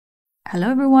Hello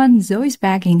everyone, Zoe's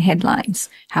back in headlines.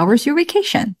 How was your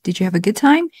vacation? Did you have a good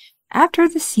time? After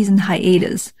the season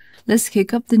hiatus, let's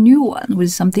kick up the new one with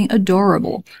something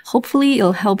adorable. Hopefully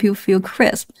it'll help you feel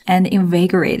crisp and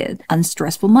invigorated on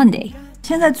stressful Monday.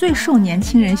 现在最受年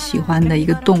轻人喜欢的一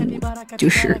个动物就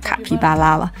是卡皮巴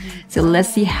拉了。So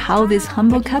let's see how this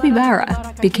humble capybara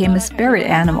became a spirit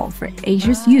animal for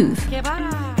Asia's youth.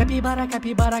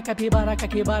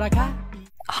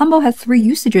 Humble has three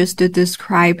usages to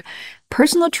describe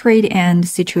personal trait and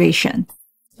situation.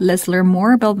 Let's learn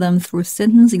more about them through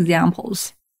sentence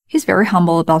examples. He's very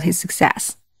humble about his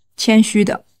success. 谦虚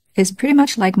的 is pretty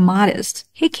much like modest.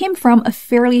 He came from a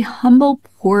fairly humble,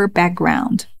 poor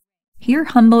background. Here,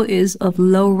 humble is of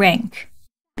low rank.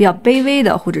 比较卑微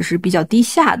的或者是比较低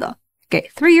下的。Okay,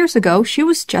 3 years ago, she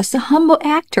was just a humble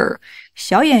actor.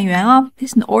 小演员啊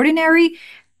is an ordinary,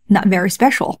 not very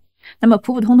special. 那么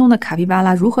普普通通的卡皮巴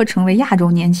拉如何成为亚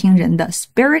洲年轻人的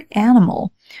spirit animal?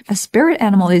 A spirit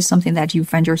animal is something that you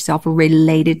find yourself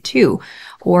related to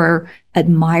or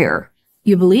admire.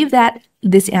 You believe that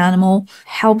this animal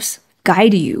helps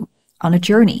guide you on a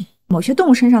journey. 某些动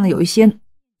物身上呢有一些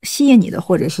吸引你的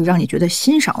或者是让你觉得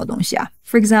欣赏的东西啊。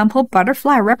For example,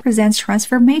 butterfly represents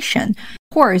transformation.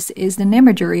 Horse is an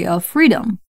imagery of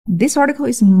freedom. This article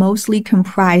is mostly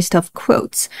comprised of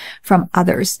quotes from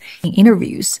others in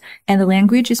interviews, and the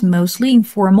language is mostly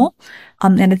informal,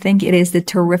 and I think it is the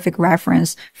terrific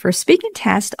reference for speaking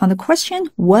test on the question,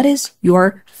 what is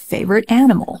your favorite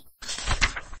animal?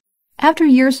 After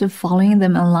years of following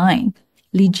them online,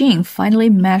 Li Jing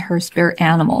finally met her spirit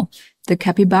animal, the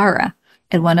capybara,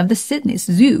 at one of the Sydney's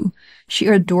zoo. She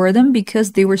adored them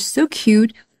because they were so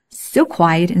cute, so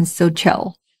quiet, and so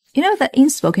chill. You know that in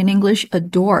spoken English,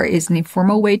 adore is an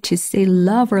informal way to say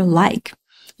love or like.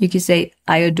 You could say,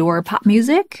 I adore pop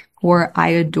music, or I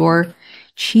adore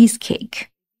cheesecake.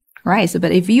 Right? So,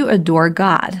 but if you adore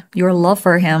God, your love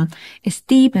for him is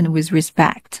deep and with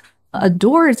respect.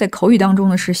 Adore 在口语当中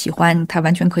呢是喜欢，它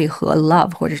完全可以和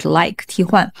love 或者是 like 替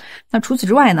换。那除此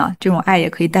之外呢，这种爱也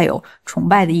可以带有崇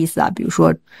拜的意思啊，比如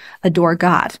说 adore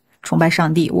God 崇拜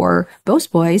上帝 or both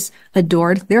boys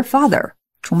adored their father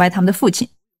崇拜他们的父亲。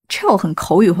Chill 很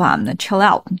口语化呢 chill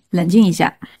out 冷静一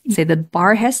下 Say the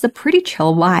bar has a pretty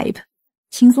chill vibe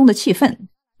轻松的气氛。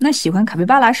那喜欢卡皮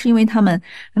巴拉是因为他们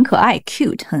很可爱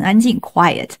cute 很安静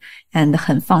quiet and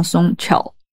很放松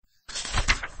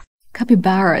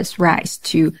chill。Capybara's rise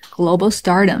to global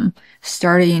stardom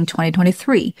started in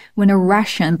 2023 when a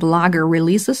Russian blogger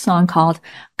released a song called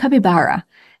Capybara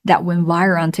that went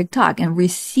viral on TikTok and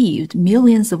received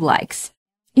millions of likes.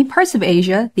 In parts of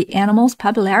Asia, the animal's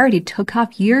popularity took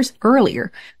off years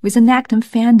earlier, with an active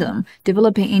fandom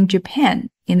developing in Japan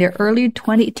in the early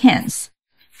 2010s,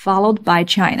 followed by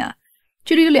China.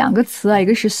 这里有两个词啊，一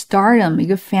个是 stardom， 一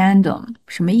个 fandom，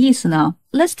 什么意思呢？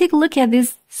 Let's take a look at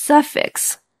this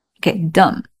suffix. Okay,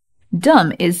 dumb.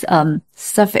 Dumb is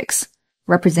suffix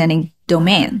representing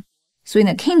domain. 所以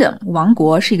呢 kingdom 王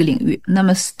国是一个领域，那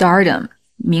么 stardom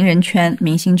名人圈、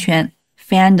明星圈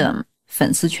fandom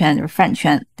粉丝圈就是饭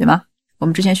圈，对吗？我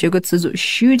们之前学过词组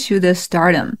shoot to the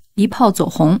stardom 一炮走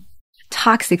红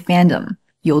toxic fandom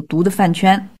有毒的饭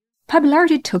圈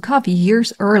Popularity took off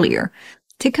years earlier.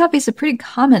 Take up is a pretty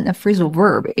common phrasal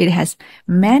verb. It has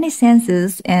many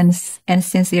senses, and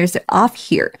since there's off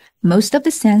here, most of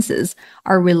the senses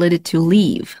are related to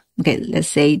leave. Okay, let's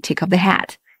say take off the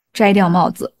hat. 摘掉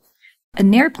帽子.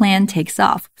 An airplane takes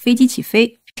off. 飞机起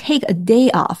飞. Take a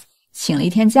day off. 请了一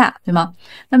天假，对吗？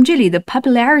那么这里的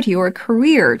popularity or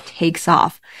career takes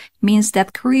off means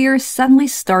that career suddenly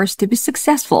starts to be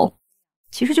successful.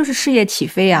 其实就是事业起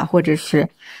飞啊，或者是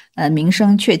名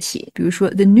声鹊起。比如说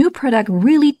the new product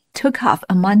really took off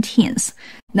among teens.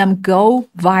 那么 go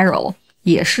viral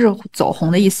也是走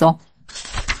红的意思哦。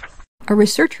A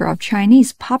researcher of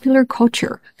Chinese popular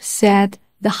culture said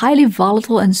the highly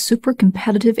volatile and super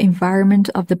competitive environment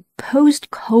of the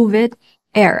post-COVID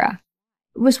era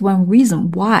was one reason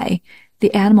why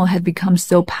the animal had become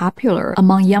so popular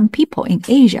among young people in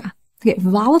Asia. Okay,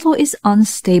 volatile is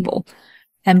unstable.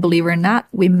 And believe it or not,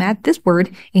 we met this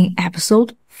word in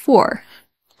episode 4.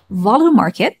 Volatile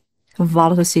market,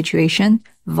 volatile situation,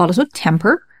 volatile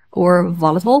temper, or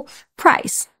volatile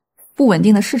price. 不稳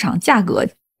定的市场价格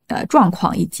状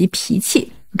况以及脾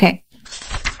气 Okay.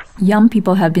 Young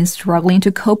people have been struggling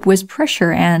to cope with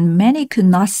pressure, and many could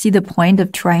not see the point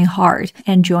of trying hard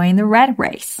and joining the rat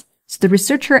race. So the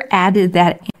researcher added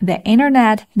that the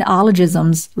internet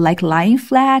neologisms like lying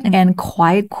flat and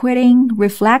quiet quitting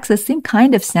reflects the same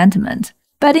kind of sentiment.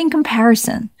 But in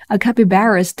comparison, a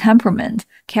capybara's temperament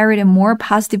carried a more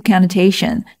positive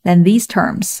connotation than these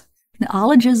terms.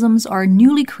 Neologisms are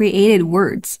newly created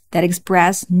words that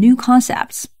express new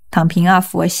concepts. 躺平啊、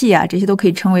佛系啊，这些都可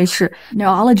以称为是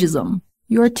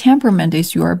neologism.Your temperament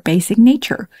is your basic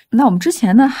nature. 那我们之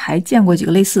前呢还见过几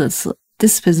个类似的词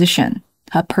disposition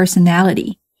和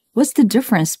personality. What's the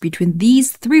difference between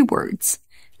these three words?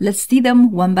 Let's see them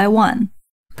one by one.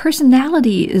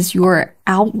 Personality is your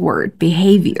outward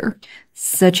behavior,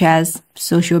 such as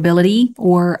sociability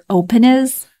or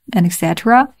openness, and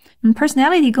etc.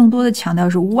 Personality 更多的强调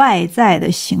是外在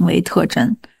的行为特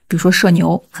征，比如说社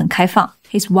牛很开放。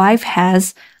His wife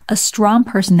has a strong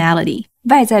personality.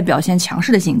外在表现强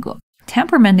势的性格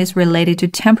Temperament is related to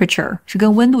temperature 是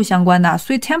跟温度相关的，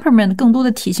所以 temperament 更多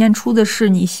的体现出的是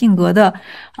你性格的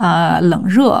冷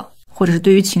热，或者是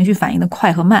对于情绪反应的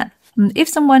快和慢。If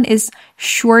someone is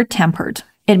short-tempered,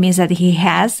 it means that he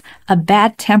has a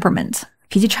bad temperament.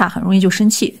 脾气差，很容易就生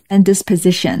气。And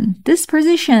disposition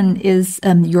is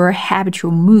your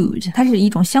habitual mood. 它是一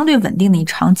种相对稳定的你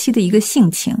长期的一个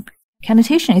性情。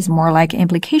Connotation is more like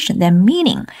implication than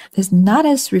meaning. It's not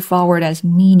as straightforward as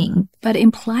meaning, but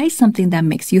implies something that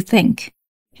makes you think.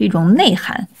 是一种内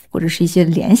涵或者是一些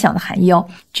联想的含义哦。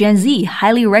Gen Z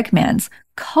highly recommends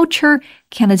culture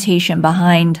connotation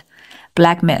behind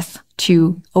Black myth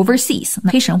to overseas.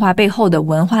 黑神话背后的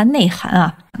文化内涵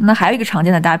啊。那还有一个常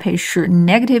见的搭配是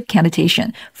negative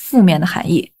connotation, 负面的含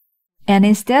义。And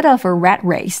instead of a rat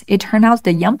race, it turned out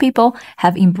that young people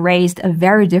have embraced a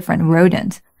very different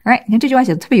rodent.Alright, 你看这句话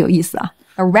写的特别有意思啊。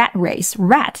A rat race,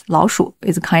 rat 老鼠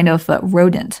is a kind of a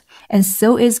rodent, and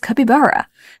so is capybara.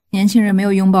 年轻人没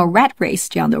有拥抱 rat race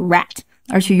这样的 rat,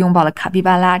 而去拥抱了卡皮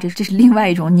巴拉，这是另外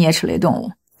一种啮齿类动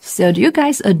物。So do you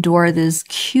guys adore this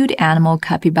cute animal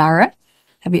capybara?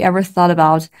 Have you ever thought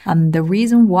about the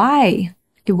reason why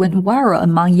it went viral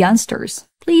among youngsters?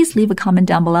 Please leave a comment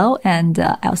down below, and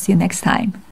I'll see you next time.